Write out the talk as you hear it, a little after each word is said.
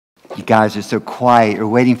You guys are so quiet. You're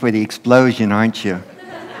waiting for the explosion, aren't you?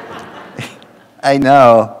 I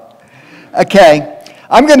know. Okay,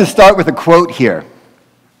 I'm going to start with a quote here.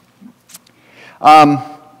 And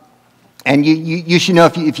you should know,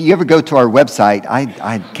 if you ever go to our website,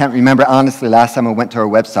 I can't remember honestly last time I went to our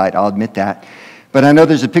website, I'll admit that. But I know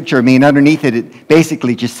there's a picture of me, and underneath it, it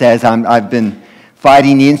basically just says I've been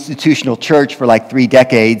fighting the institutional church for like 3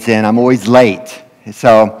 decades, and I'm always late.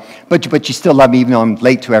 So, but you still love me even though I'm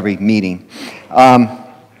late to every meeting.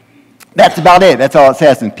 That's about it. That's all it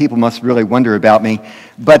says, and people must really wonder about me.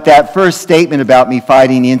 But that first statement about me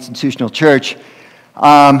fighting the institutional church,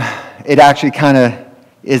 it actually kind of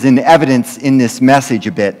is in evidence in this message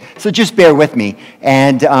a bit. So just bear with me.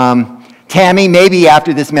 And Tammy, maybe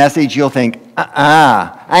after this message you'll think,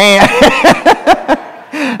 I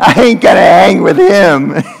ain't gonna hang with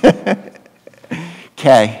him.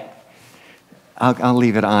 Okay. I'll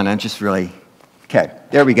leave it on. I'm just really, okay,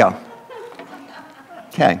 there we go.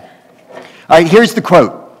 Okay. All right, here's the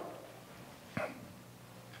quote.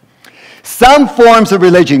 Some forms of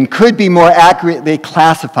religion could be more accurately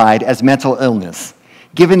classified as mental illness,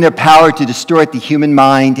 given their power to distort the human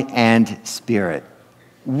mind and spirit.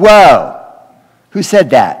 Whoa! Who said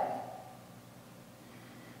that?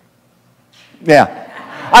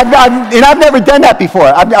 Yeah. I've never done that before.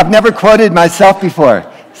 I've never quoted myself before.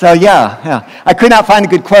 So yeah. I could not find a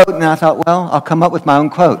good quote, and I thought, well, I'll come up with my own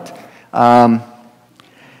quote.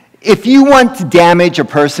 If you want to damage a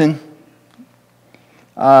person,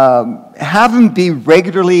 have them be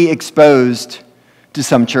regularly exposed to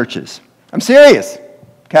some churches. I'm serious,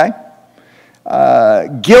 okay?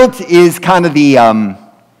 Guilt is kind of the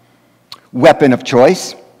weapon of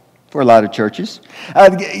choice for a lot of churches.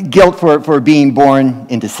 Guilt for being born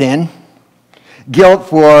into sin. Guilt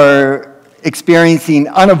for experiencing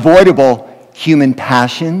unavoidable human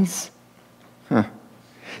passions.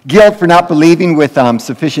 Guilt for not believing with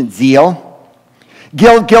sufficient zeal.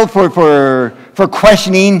 Guilt for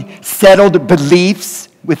questioning settled beliefs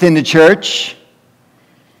within the church.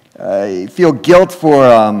 You feel guilt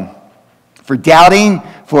for doubting,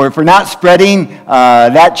 for not spreading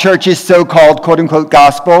that church's so-called quote-unquote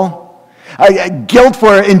gospel. Guilt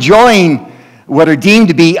for enjoying what are deemed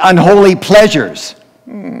to be unholy pleasures.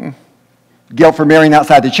 Guilt for marrying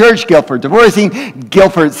outside the church, guilt for divorcing,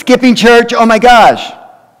 guilt for skipping church, oh my gosh.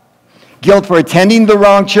 Guilt for attending the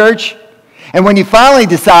wrong church. And when you finally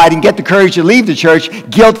decide and get the courage to leave the church,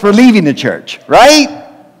 guilt for leaving the church, right?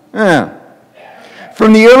 Yeah.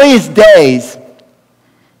 From the earliest days,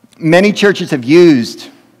 many churches have used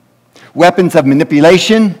weapons of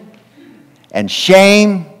manipulation and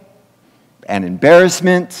shame and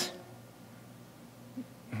embarrassment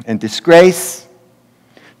and disgrace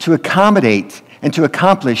to accommodate and to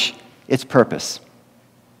accomplish its purpose.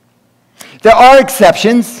 There are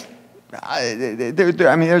exceptions.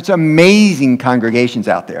 There's amazing congregations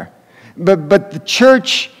out there. But the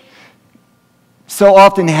church so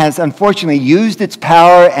often has unfortunately used its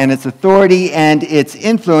power and its authority and its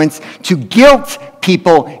influence to guilt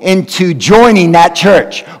people into joining that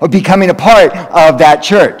church or becoming a part of that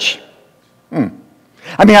church.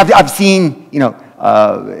 I've seen,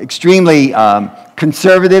 extremely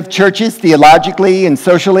conservative churches, theologically and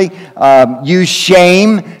socially, use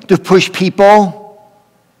shame to push people,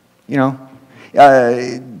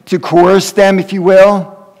 to coerce them, if you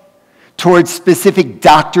will, towards specific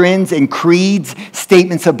doctrines and creeds,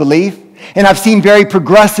 statements of belief. And I've seen very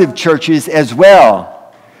progressive churches as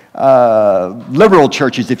well, liberal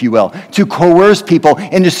churches, if you will, to coerce people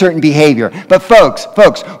into certain behavior. But folks,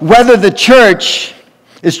 whether the church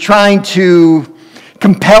is trying to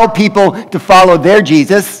compel people to follow their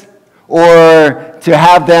Jesus or to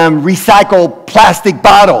have them recycle plastic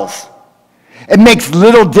bottles, it makes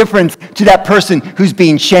little difference to that person who's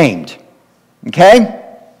being shamed. Okay?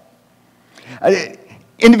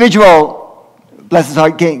 Individual, bless his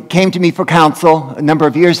heart, came to me for counsel a number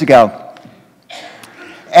of years ago.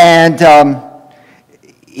 And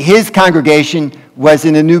his congregation was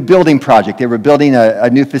in a new building project. They were building a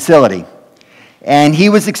new facility. And he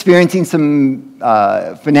was experiencing some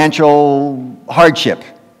financial hardship.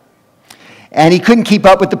 And he couldn't keep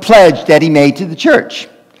up with the pledge that he made to the church.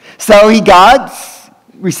 So he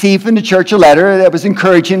received from the church a letter that was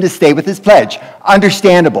encouraging him to stay with his pledge.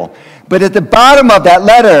 Understandable. But at the bottom of that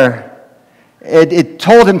letter, it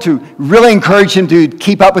told him to really encourage him to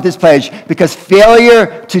keep up with his pledge because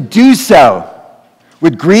failure to do so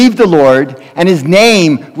would grieve the Lord and his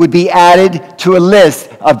name would be added to a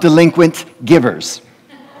list of delinquent givers.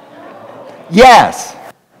 Yes.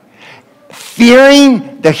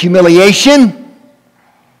 Fearing the humiliation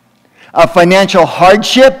of financial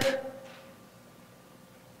hardship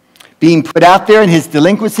being put out there in his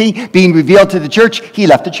delinquency, being revealed to the church, he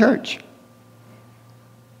left the church.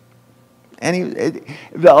 And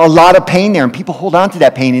a lot of pain there, and people hold on to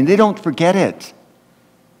that pain, and they don't forget it.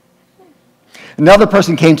 Another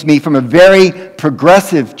person came to me from a very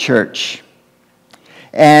progressive church.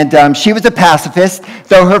 And she was a pacifist,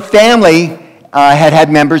 though her family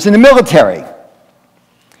had members in the military.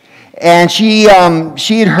 And she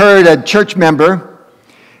had heard a church member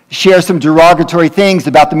share some derogatory things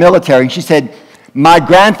about the military. And she said, my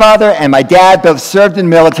grandfather and my dad both served in the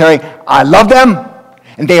military. I love them,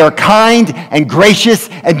 and they are kind and gracious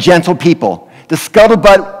and gentle people. The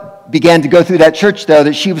scuttlebutt began to go through that church, though,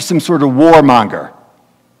 that she was some sort of warmonger.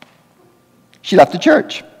 She left the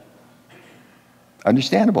church.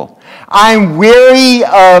 Understandable. I'm weary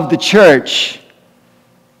of the church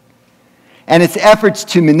and its efforts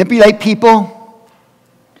to manipulate people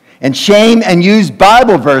and shame and use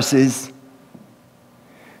Bible verses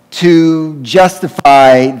to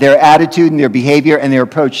justify their attitude and their behavior and their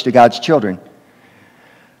approach to God's children.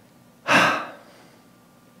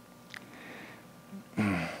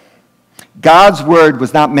 God's word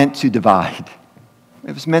was not meant to divide.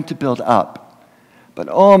 It was meant to build up. But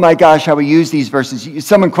oh my gosh, how we use these verses.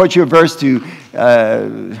 Someone quotes you a verse to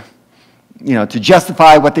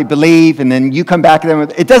justify what they believe, and then you come back to them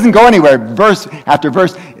with, it doesn't go anywhere, verse after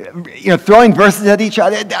verse, throwing verses at each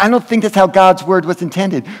other. I don't think that's how God's word was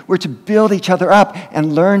intended. We're to build each other up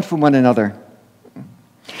and learn from one another.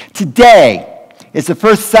 Today is the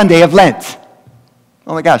first Sunday of Lent.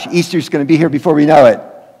 Oh my gosh, Easter's going to be here before we know it,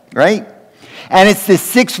 right? And it's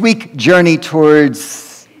this 6-week journey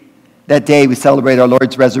towards that day we celebrate our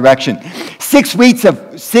Lord's resurrection. 6 weeks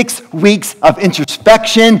of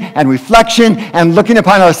introspection and reflection and looking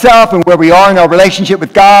upon ourselves and where we are in our relationship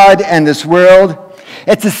with God and this world.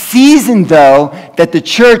 It's a season, though, that the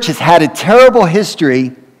church has had a terrible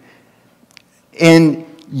history in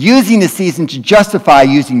using the season to justify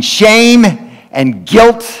using shame and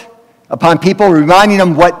guilt upon people, reminding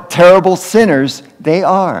them what terrible sinners they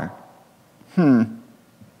are.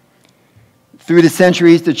 Through the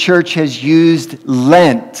centuries, the church has used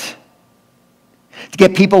Lent to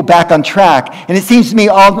get people back on track. And it seems to me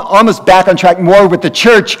almost back on track more with the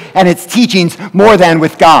church and its teachings more than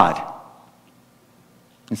with God.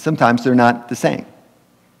 And sometimes they're not the same.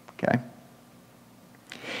 Okay?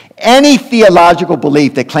 Any theological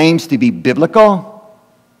belief that claims to be biblical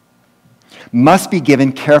must be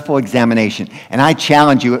given careful examination. And I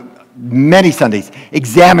challenge you many Sundays,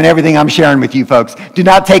 examine everything I'm sharing with you folks. Do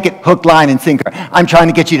not take it hook, line, and sinker. I'm trying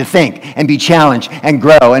to get you to think and be challenged and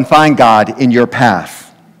grow and find God in your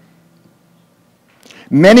path.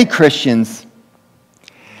 Many Christians,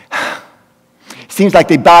 seems like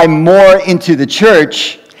they buy more into the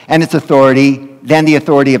church and its authority than the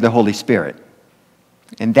authority of the Holy Spirit.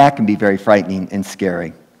 And that can be very frightening and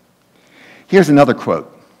scary. Here's another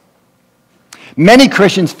quote. Many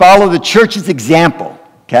Christians follow the church's example,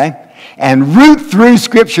 okay, and root through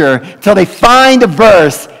Scripture till they find a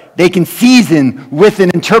verse they can season with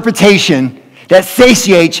an interpretation that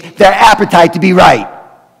satiates their appetite to be right.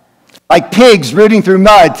 Like pigs rooting through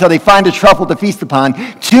mud till they find a truffle to feast upon,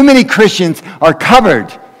 too many Christians are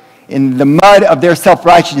covered in the mud of their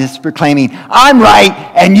self-righteousness, proclaiming, I'm right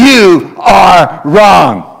and you are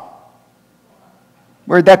wrong.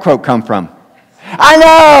 Where'd that quote come from? I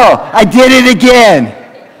know! I did it again.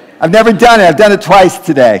 I've never done it. I've done it twice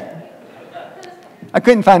today. I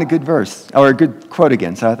couldn't find a good verse or a good quote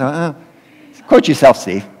again, so I thought, quote yourself,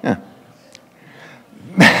 Steve. Yeah.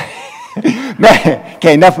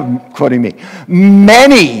 Okay, enough of quoting me.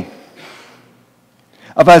 Many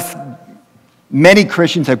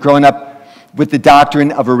Christians have grown up with the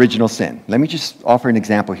doctrine of original sin. Let me just offer an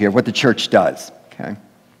example here of what the church does. Okay?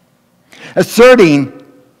 Asserting,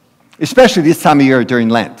 especially this time of year during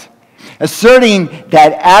Lent, asserting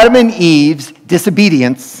that Adam and Eve's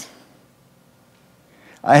disobedience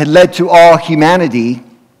had led to all humanity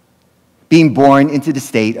being born into the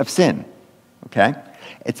state of sin. Okay?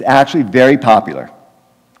 It's actually very popular.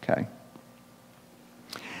 Okay?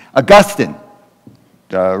 Augustine,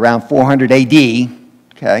 around 400 AD,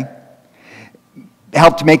 okay,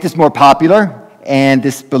 helped to make this more popular, and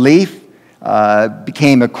this belief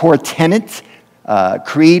became a core tenet,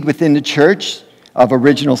 creed within the church of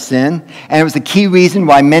original sin, and it was a key reason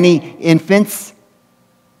why many infants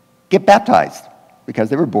get baptized, because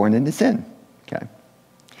they were born into sin. Okay.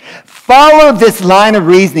 Follow this line of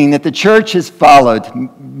reasoning that the church has followed,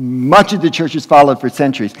 much of the church has followed for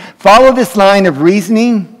centuries. Follow this line of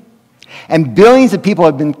reasoning, and billions of people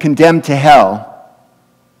have been condemned to hell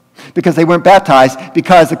because they weren't baptized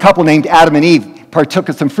because a couple named Adam and Eve partook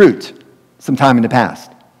of some fruit sometime in the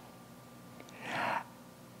past.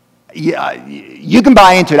 Yeah, you can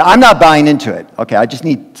buy into it. I'm not buying into it. Okay, I just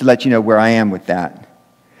need to let you know where I am with that.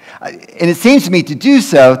 And it seems to me to do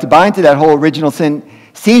so, to buy into that whole original sin,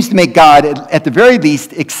 seems to make God, at the very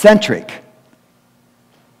least, eccentric.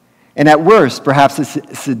 And at worst, perhaps a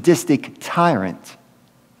sadistic tyrant.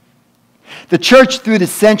 The church through the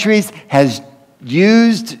centuries has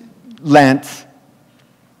used Lent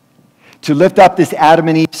to lift up this Adam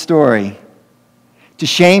and Eve story, to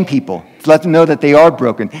shame people, to let them know that they are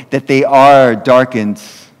broken, that they are darkened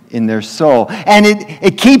in their soul. And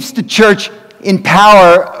it keeps the church in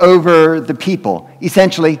power over the people.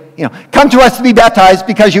 Essentially, come to us to be baptized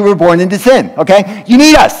because you were born into sin, okay? You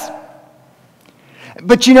need us.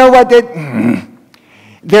 But you know what?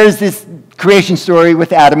 There's this creation story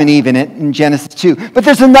with Adam and Eve in it in Genesis 2. But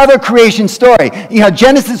there's another creation story.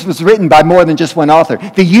 Genesis was written by more than just one author.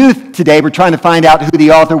 The youth today were trying to find out who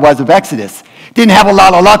the author was of Exodus. Didn't have a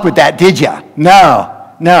lot of luck with that, did you? No.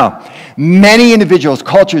 Many individuals,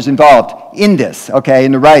 cultures involved in this, okay,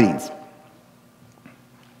 in the writings.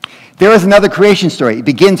 There is another creation story. It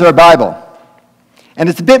begins our Bible. And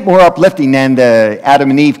it's a bit more uplifting than the Adam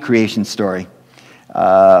and Eve creation story.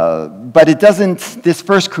 But it doesn't, this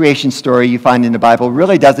first creation story you find in the Bible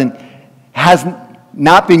really has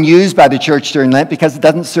not been used by the church during Lent because it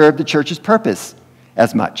doesn't serve the church's purpose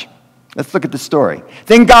as much. Let's look at the story.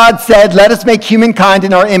 Then God said, "Let us make humankind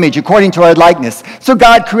in our image, according to our likeness." So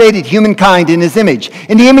God created humankind in his image.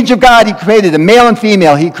 In the image of God, he created them. Male and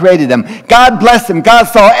female, he created them. God blessed them. God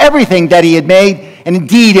saw everything that he had made, and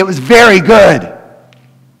indeed, it was very good.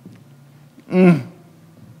 In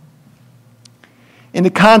the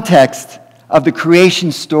context of the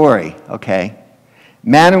creation story, okay,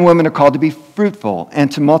 man and woman are called to be fruitful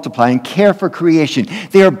and to multiply and care for creation.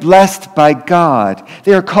 They are blessed by God.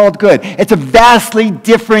 They are called good. It's a vastly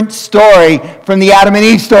different story from the Adam and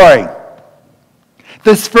Eve story.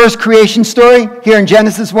 This first creation story here in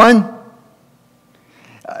Genesis 1,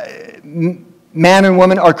 man and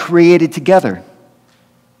woman are created together.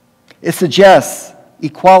 It suggests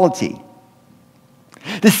equality.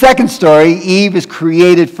 The second story, Eve is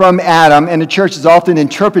created from Adam, and the church has often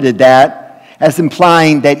interpreted that as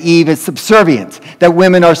implying that Eve is subservient, that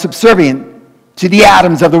women are subservient to the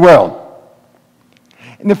Adams of the world.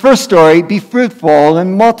 In the first story, be fruitful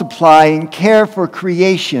and multiply and care for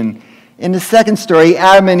creation. In the second story,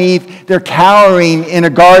 Adam and Eve, they're cowering in a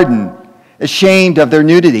garden, ashamed of their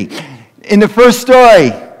nudity. In the first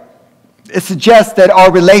story, it suggests that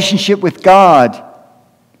our relationship with God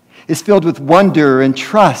is filled with wonder and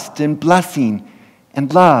trust and blessing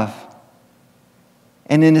and love.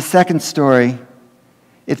 And in the second story,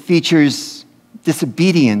 it features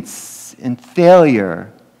disobedience and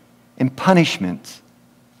failure and punishment.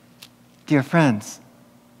 Dear friends,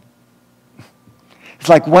 it's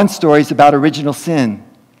like one story is about original sin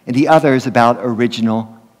and the other is about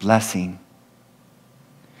original blessing.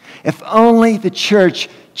 If only the church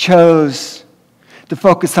chose to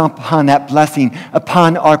focus upon that blessing,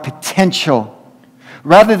 upon our potential,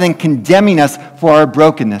 rather than condemning us for our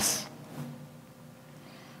brokenness.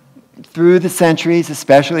 Through the centuries,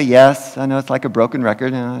 especially, yes, I know it's like a broken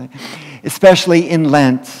record, especially in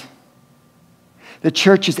Lent, the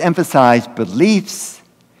church has emphasized beliefs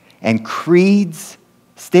and creeds,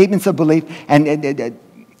 statements of belief, and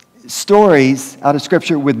stories out of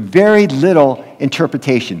Scripture with very little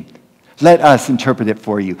interpretation. Let us interpret it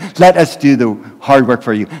for you. Let us do the hard work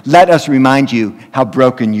for you. Let us remind you how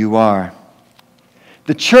broken you are.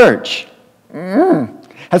 The church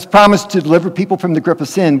has promised to deliver people from the grip of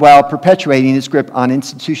sin while perpetuating its grip on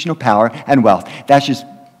institutional power and wealth. That's just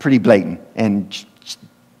pretty blatant and just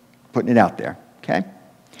putting it out there, okay?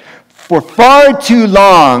 For far too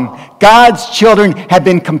long, God's children have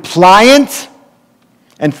been compliant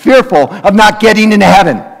and fearful of not getting into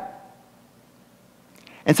heaven.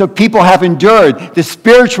 And so people have endured the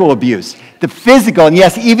spiritual abuse, the physical, and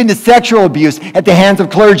yes, even the sexual abuse at the hands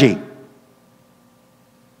of clergy.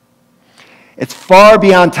 It's far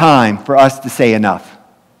beyond time for us to say enough.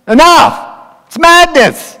 Enough! It's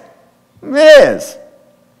madness! It is.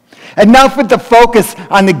 Enough with the focus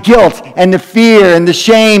on the guilt and the fear and the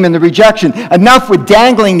shame and the rejection. Enough with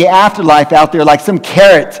dangling the afterlife out there like some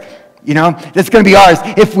carrot, that's going to be ours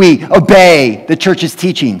if we obey the church's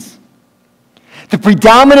teachings. The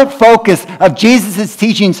predominant focus of Jesus'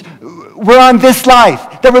 teachings were on this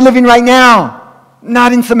life that we're living right now,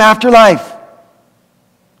 not in some afterlife.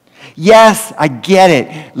 Yes, I get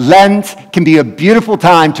it. Lent can be a beautiful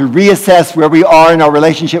time to reassess where we are in our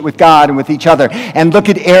relationship with God and with each other and look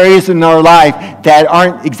at areas in our life that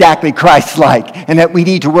aren't exactly Christ-like and that we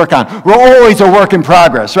need to work on. We're always a work in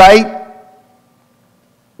progress, right?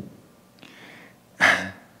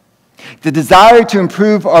 The desire to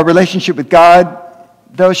improve our relationship with God,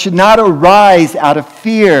 though, should not arise out of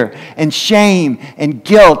fear and shame and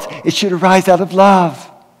guilt. It should arise out of love.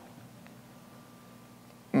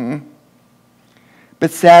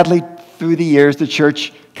 But sadly, through the years, the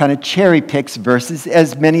church kind of cherry picks verses,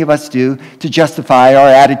 as many of us do, to justify our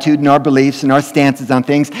attitude and our beliefs and our stances on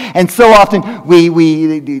things. And so often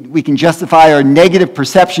we can justify our negative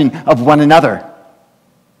perception of one another.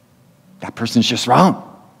 That person's just wrong.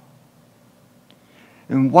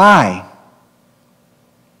 And why?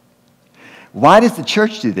 Why does the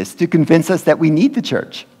church do this? To convince us that we need the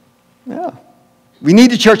church. No. We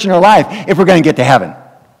need the church in our life if we're going to get to heaven.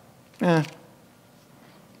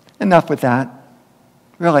 Enough with that.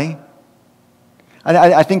 Really.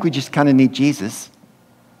 I think we just kind of need Jesus.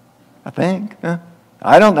 I think.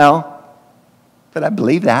 I don't know. But I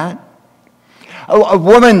believe that. A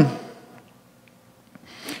woman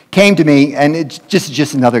came to me, and it's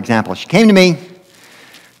just another example. She came to me,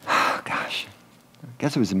 I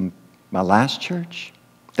guess it was in my last church.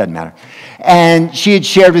 Doesn't matter. And she had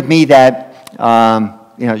shared with me that,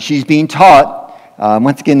 she's being taught,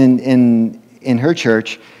 once again in her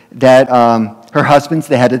church, that her husband's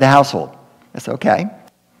the head of the household. I said, okay.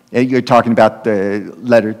 You're talking about the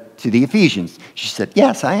letter to the Ephesians. She said,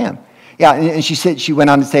 yes, I am. Yeah, and she went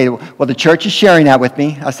on to say, well, the church is sharing that with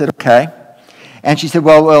me. I said, okay. And she said,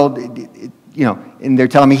 well, and they're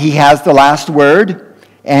telling me he has the last word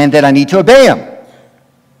and that I need to obey him.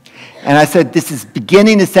 And I said, this is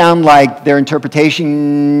beginning to sound like their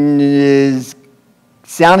interpretation is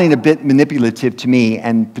sounding a bit manipulative to me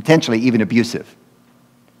and potentially even abusive.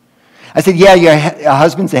 I said, yeah, your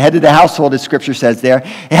husband's the head of the household, as Scripture says there.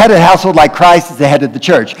 The head of the household, like Christ, is the head of the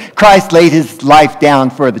church. Christ laid his life down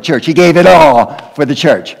for the church. He gave it all for the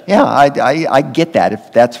church. Yeah, I get that,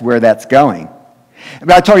 if that's where that's going.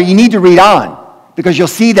 But I told her, you need to read on, because you'll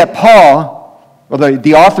see that Paul,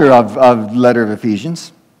 the author of the letter of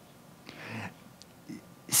Ephesians,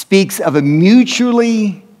 speaks of a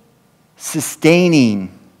mutually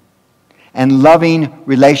sustaining and loving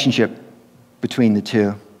relationship between the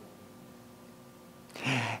two.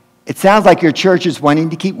 It sounds like your church is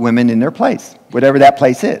wanting to keep women in their place, whatever that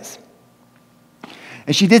place is.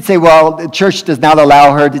 And she did say, well, the church does not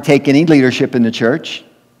allow her to take any leadership in the church.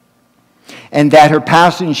 And that her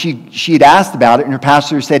pastor, and she'd asked about it, and her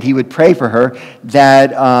pastor said he would pray for her,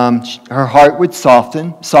 that her heart would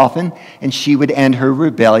soften, and she would end her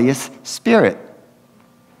rebellious spirit.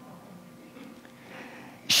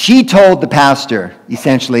 She told the pastor,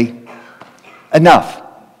 essentially, enough.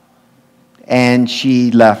 And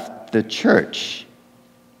she left the church.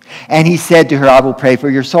 And he said to her, I will pray for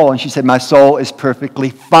your soul. And she said, my soul is perfectly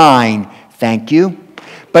fine, thank you.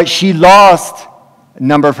 But she lost a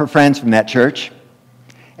number of her friends from that church,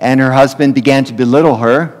 and her husband began to belittle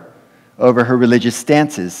her over her religious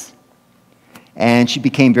stances. And she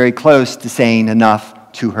became very close to saying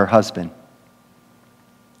enough to her husband.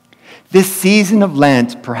 This season of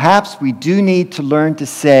Lent, perhaps we do need to learn to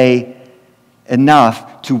say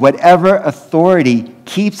enough to whatever authority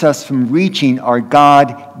keeps us from reaching our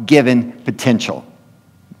God-given potential.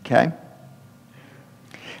 Okay?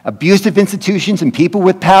 Abusive institutions and people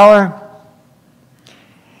with power,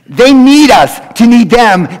 they need us to need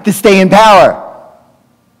them to stay in power.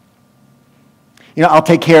 I'll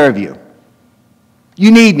take care of you.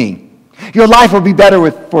 You need me. Your life will be better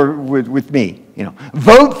with me.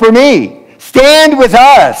 Vote for me. Stand with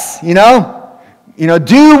us.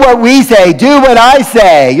 Do what we say. Do what I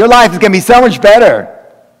say. Your life is going to be so much better.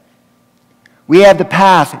 We have the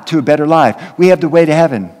path to a better life. We have the way to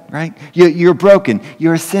heaven, right? You're broken.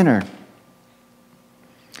 You're a sinner.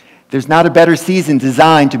 There's not a better season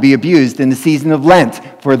designed to be abused than the season of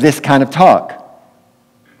Lent for this kind of talk.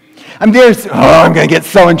 I'm going to get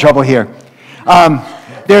so in trouble here.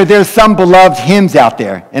 There's some beloved hymns out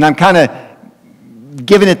there, and I'm kind of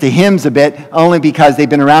giving it to hymns a bit, only because they've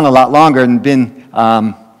been around a lot longer and been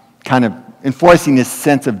kind of enforcing this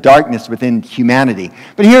sense of darkness within humanity.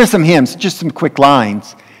 But here are some hymns, just some quick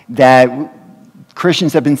lines that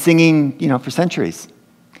Christians have been singing, for centuries.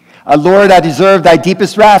 Lord, I deserve thy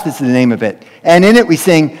deepest wrath is the name of it. And in it we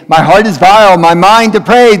sing, my heart is vile, my mind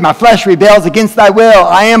depraved, my flesh rebels against thy will.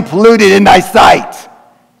 I am polluted in thy sight.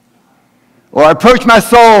 Or approach my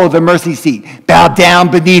soul, the mercy seat, bow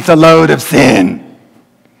down beneath a load of sin.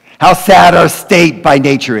 How sad our state by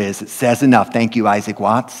nature is. It says enough. Thank you, Isaac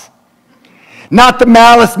Watts. Not the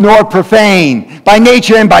malice nor profane, by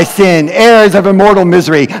nature and by sin, heirs of immortal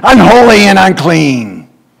misery, unholy and unclean.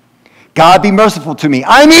 God be merciful to me.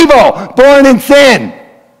 I'm evil, born in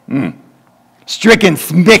sin. Stricken,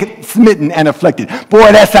 smitten, and afflicted.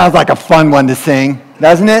 Boy, that sounds like a fun one to sing,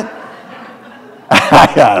 doesn't it?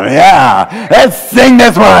 Yeah, let's sing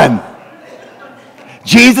this one.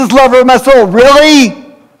 Jesus, lover of my soul,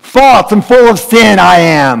 really? False and full of sin I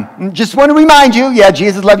am. Just want to remind you, yeah,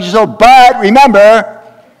 Jesus loves your soul, but remember,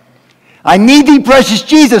 I need thee, precious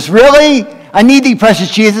Jesus, really? I need thee,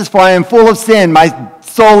 precious Jesus, for I am full of sin. My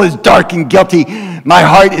soul is dark and guilty. My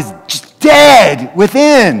heart is just dead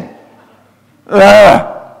within.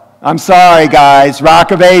 I'm sorry, guys,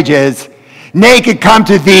 Rock of Ages. Naked come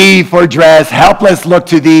to thee for dress, helpless look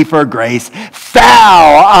to thee for grace.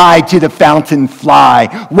 Foul I to the fountain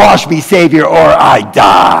fly, wash me, Savior, or I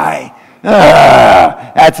die.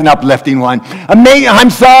 That's an uplifting one. I'm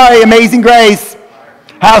sorry, amazing grace.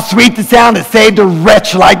 How sweet the sound that saved a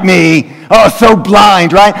wretch like me. Oh, so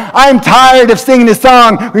blind, right? I'm tired of singing this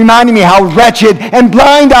song, reminding me how wretched and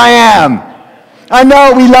blind I am. I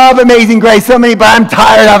know we love Amazing Grace so many, but I'm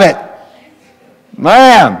tired of it. I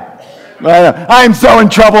am. I'm so in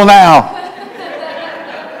trouble now.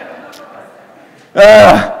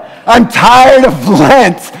 I'm tired of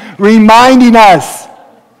Lent reminding us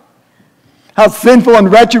how sinful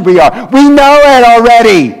and wretched we are. We know it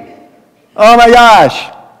already. Oh my gosh.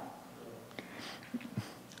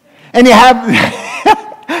 And you have,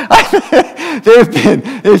 there's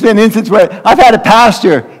been instances where I've had a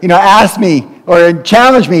pastor, ask me or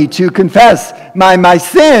challenge me to confess my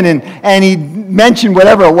sin, and he mentioned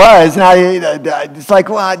whatever it was, and it's like,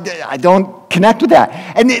 well, I don't connect with that.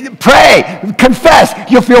 And pray, confess,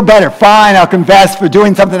 you'll feel better. Fine, I'll confess for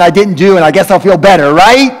doing something I didn't do, and I guess I'll feel better,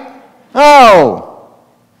 right? Oh,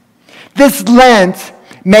 this Lent,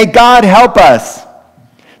 may God help us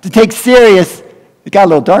to take serious. It got a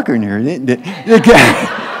little darker in here, didn't it?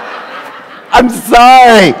 I'm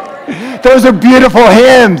sorry. Those are beautiful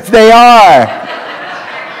hymns. They are.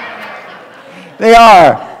 They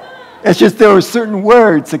are. It's just there were certain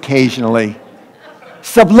words occasionally.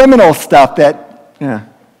 Subliminal stuff that, yeah.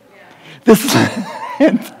 This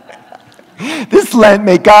Lent,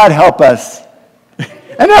 may God help us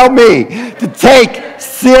and help me to take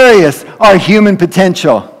serious our human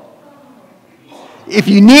potential. If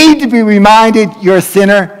you need to be reminded you're a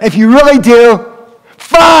sinner, if you really do,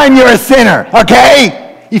 fine, you're a sinner,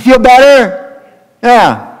 okay? You feel better?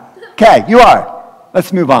 Yeah. Okay, you are.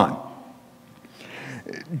 Let's move on.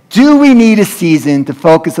 Do we need a season to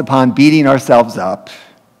focus upon beating ourselves up?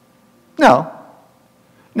 No.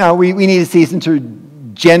 No, we need a season to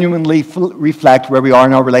genuinely reflect where we are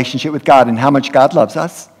in our relationship with God and how much God loves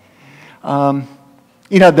us.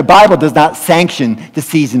 The Bible does not sanction the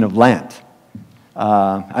season of Lent.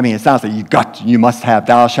 It sounds like you must have,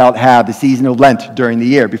 thou shalt have the season of Lent during the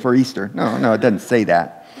year before Easter. No, it doesn't say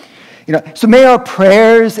that. So may our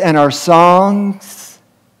prayers and our songs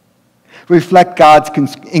reflect God's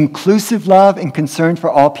inclusive love and concern for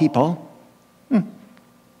all people.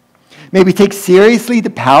 May we take seriously the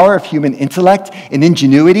power of human intellect and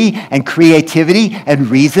ingenuity and creativity and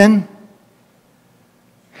reason.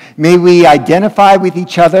 May we identify with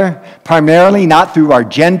each other primarily not through our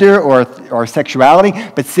gender or our sexuality,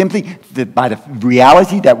 but simply by the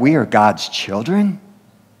reality that we are God's children.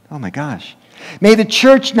 Oh my gosh. May the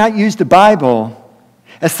church not use the Bible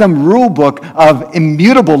as some rule book of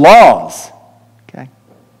immutable laws, okay,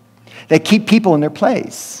 that keep people in their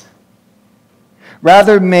place.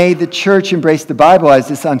 Rather, may the church embrace the Bible as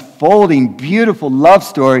this unfolding, beautiful love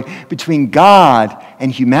story between God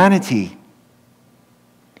and humanity.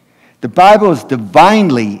 The Bible is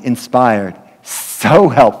divinely inspired, so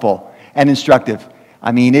helpful and instructive.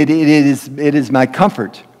 It is my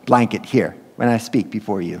comfort blanket here when I speak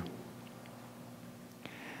before you.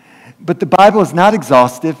 But the Bible is not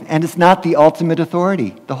exhaustive, and it's not the ultimate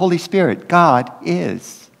authority. The Holy Spirit, God,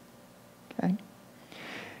 is. Okay?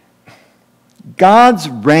 God's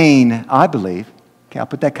reign, I believe, I'll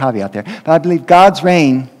put that caveat there, but I believe God's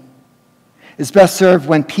reign is best served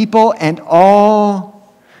when people and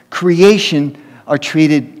all creation are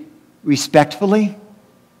treated respectfully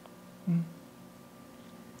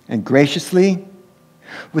and graciously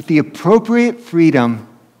with the appropriate freedom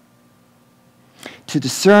to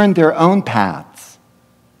discern their own paths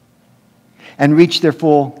and reach their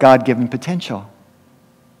full God-given potential.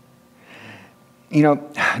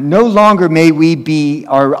 No longer may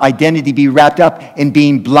our identity be wrapped up in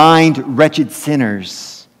being blind, wretched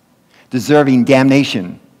sinners, deserving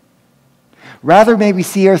damnation. Rather, may we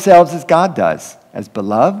see ourselves as God does, as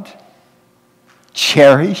beloved,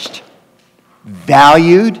 cherished,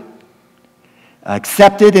 valued,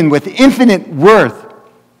 accepted, and with infinite worth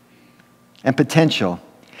and potential.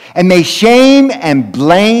 And may shame and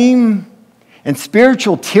blame and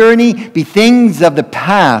spiritual tyranny be things of the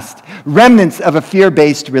past, remnants of a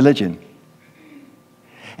fear-based religion.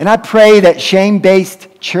 And I pray that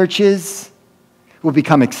shame-based churches will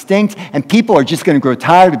become extinct, and people are just going to grow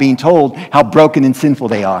tired of being told how broken and sinful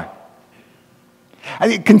they are.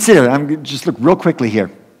 Consider, I'm going to just look real quickly here.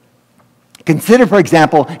 Consider, for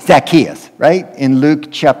example, Zacchaeus, right, in Luke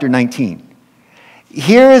chapter 19.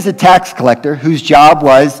 Here is a tax collector whose job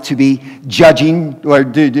was to be judging, or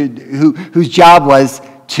whose job was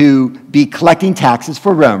to be collecting taxes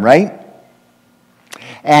for Rome, right?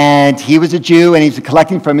 And he was a Jew, and he was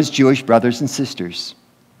collecting from his Jewish brothers and sisters.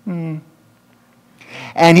 And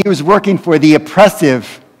he was working for the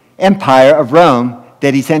oppressive empire of Rome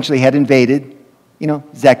that essentially had invaded,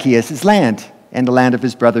 Zacchaeus' land and the land of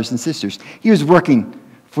his brothers and sisters. He was working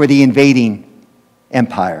for the invading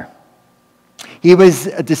empire. He was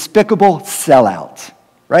a despicable sellout,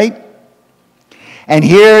 right? And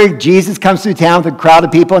here Jesus comes through town with a crowd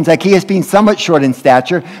of people, and Zacchaeus, being somewhat short in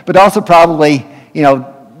stature, but also probably,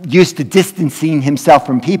 used to distancing himself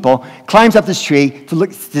from people, climbs up this tree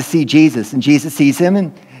to see Jesus. And Jesus sees him,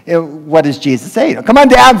 and what does Jesus say? Come on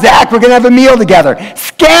down, Zach, we're going to have a meal together.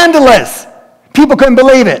 Scandalous! People couldn't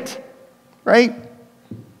believe it, right?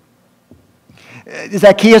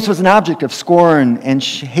 Zacchaeus was an object of scorn and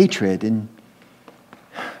hatred.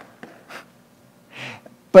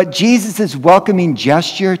 But Jesus' welcoming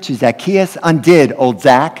gesture to Zacchaeus undid old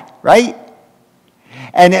Zach, right?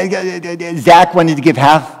 And Zach wanted to give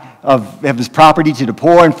half of his property to the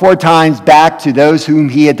poor and 4 times back to those whom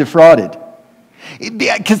he had defrauded.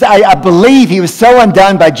 Because I believe he was so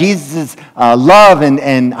undone by Jesus' love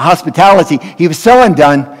and hospitality. He was so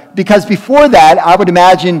undone because before that, I would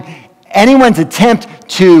imagine anyone's attempt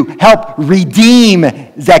to help redeem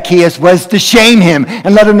Zacchaeus was to shame him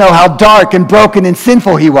and let him know how dark and broken and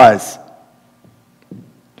sinful he was.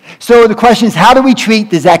 So the question is, how do we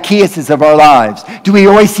treat the Zacchaeuses of our lives? Do we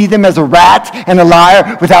always see them as a rat and a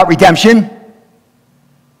liar without redemption?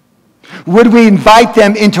 Would we invite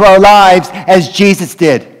them into our lives as Jesus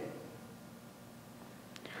did?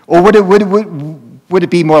 Or would it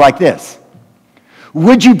be more like this?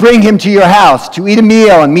 Would you bring him to your house to eat a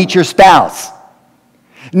meal and meet your spouse?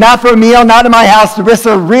 Not for a meal, not in my house. The risks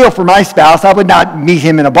are real for my spouse. I would not meet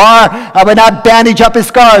him in a bar. I would not bandage up his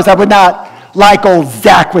scars. I would not, like old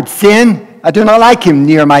Zach, with sin. I do not like him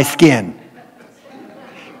near my skin.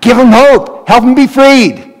 Give him hope. Help him be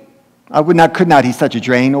freed. I would not, could not. He's such a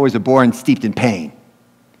drain, always a bore and steeped in pain.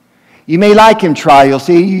 You may like him, try. You'll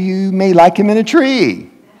see you may like him in a tree.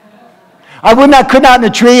 I would not, could not in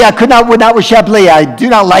a tree. I could not, would not with Chablis. I do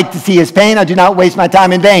not like to see his pain. I do not waste my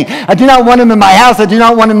time in vain. I do not want him in my house. I do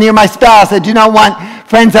not want him near my spouse. I do not want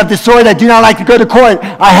friends of the sort. I do not like to go to court.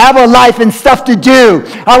 I have a life and stuff to do.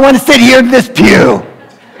 I want to sit here in this pew.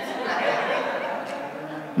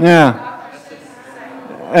 Yeah.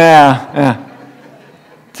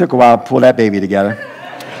 Took a while to pull that baby together.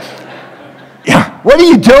 Yeah. What are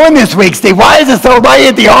you doing this week, Steve? Why is it so late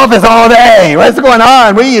at the office all day? What's going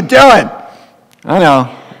on? What are you doing? I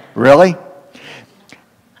know. Really?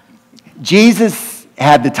 Jesus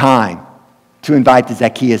had the time to invite the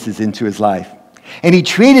Zacchaeuses into his life. And he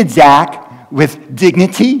treated Zach with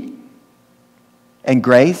dignity and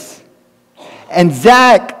grace. And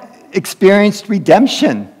Zach experienced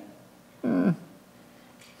redemption.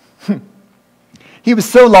 He was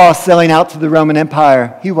so lost selling out to the Roman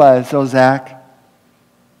Empire. He was, Zach.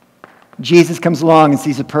 Jesus comes along and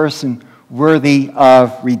sees a person worthy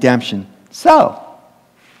of redemption. So,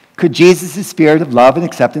 could Jesus' spirit of love and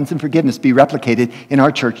acceptance and forgiveness be replicated in our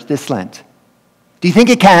church this Lent? Do you think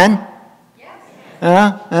it can?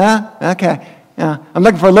 Yes. Okay. I'm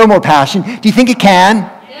looking for a little more passion. Do you think it can?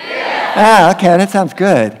 Yes. Okay, that sounds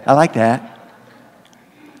good. I like that.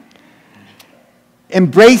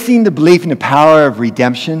 Embracing the belief in the power of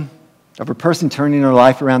redemption, of a person turning their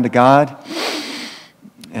life around to God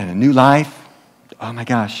and a new life. Oh my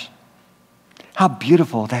gosh, how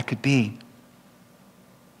beautiful that could be.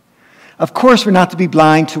 Of course, we're not to be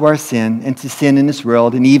blind to our sin and to sin in this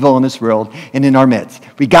world and evil in this world and in our midst.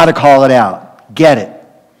 We got to call it out. Get it.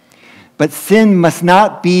 But sin must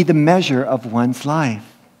not be the measure of one's life.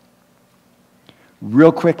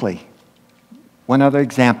 Real quickly, one other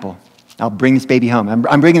example. I'll bring this baby home.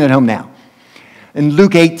 I'm bringing it home now. In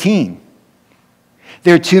Luke 18,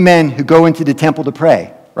 there are 2 men who go into the temple to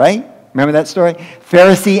pray, right? Remember that story?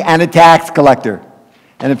 Pharisee and a tax collector.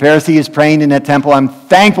 And the Pharisee is praying in that temple. I'm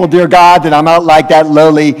thankful, dear God, that I'm not like that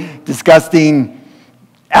lowly, disgusting,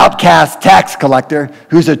 outcast tax collector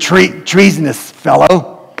who's a treasonous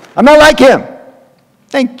fellow. I'm not like him.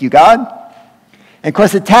 Thank you, God. And of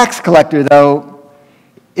course, the tax collector, though,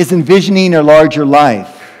 is envisioning a larger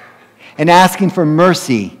life and asking for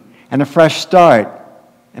mercy and a fresh start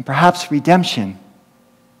and perhaps redemption.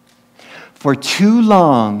 For too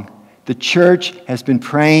long, the church has been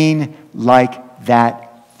praying like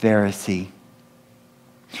that Pharisee,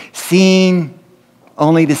 seeing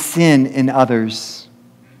only the sin in others,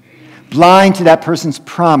 blind to that person's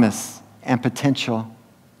promise and potential.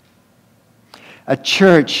 A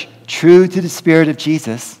church true to the Spirit of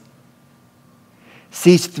Jesus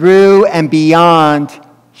sees through and beyond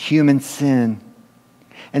human sin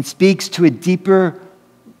and speaks to a deeper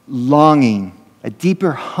longing, a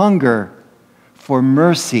deeper hunger for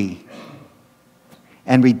mercy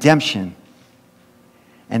and redemption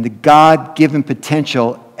and the God-given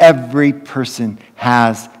potential every person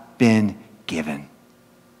has been given.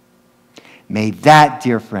 May that,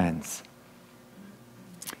 dear friends,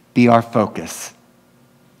 be our focus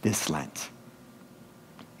this Lent.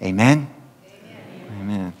 Amen?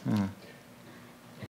 Amen. Amen.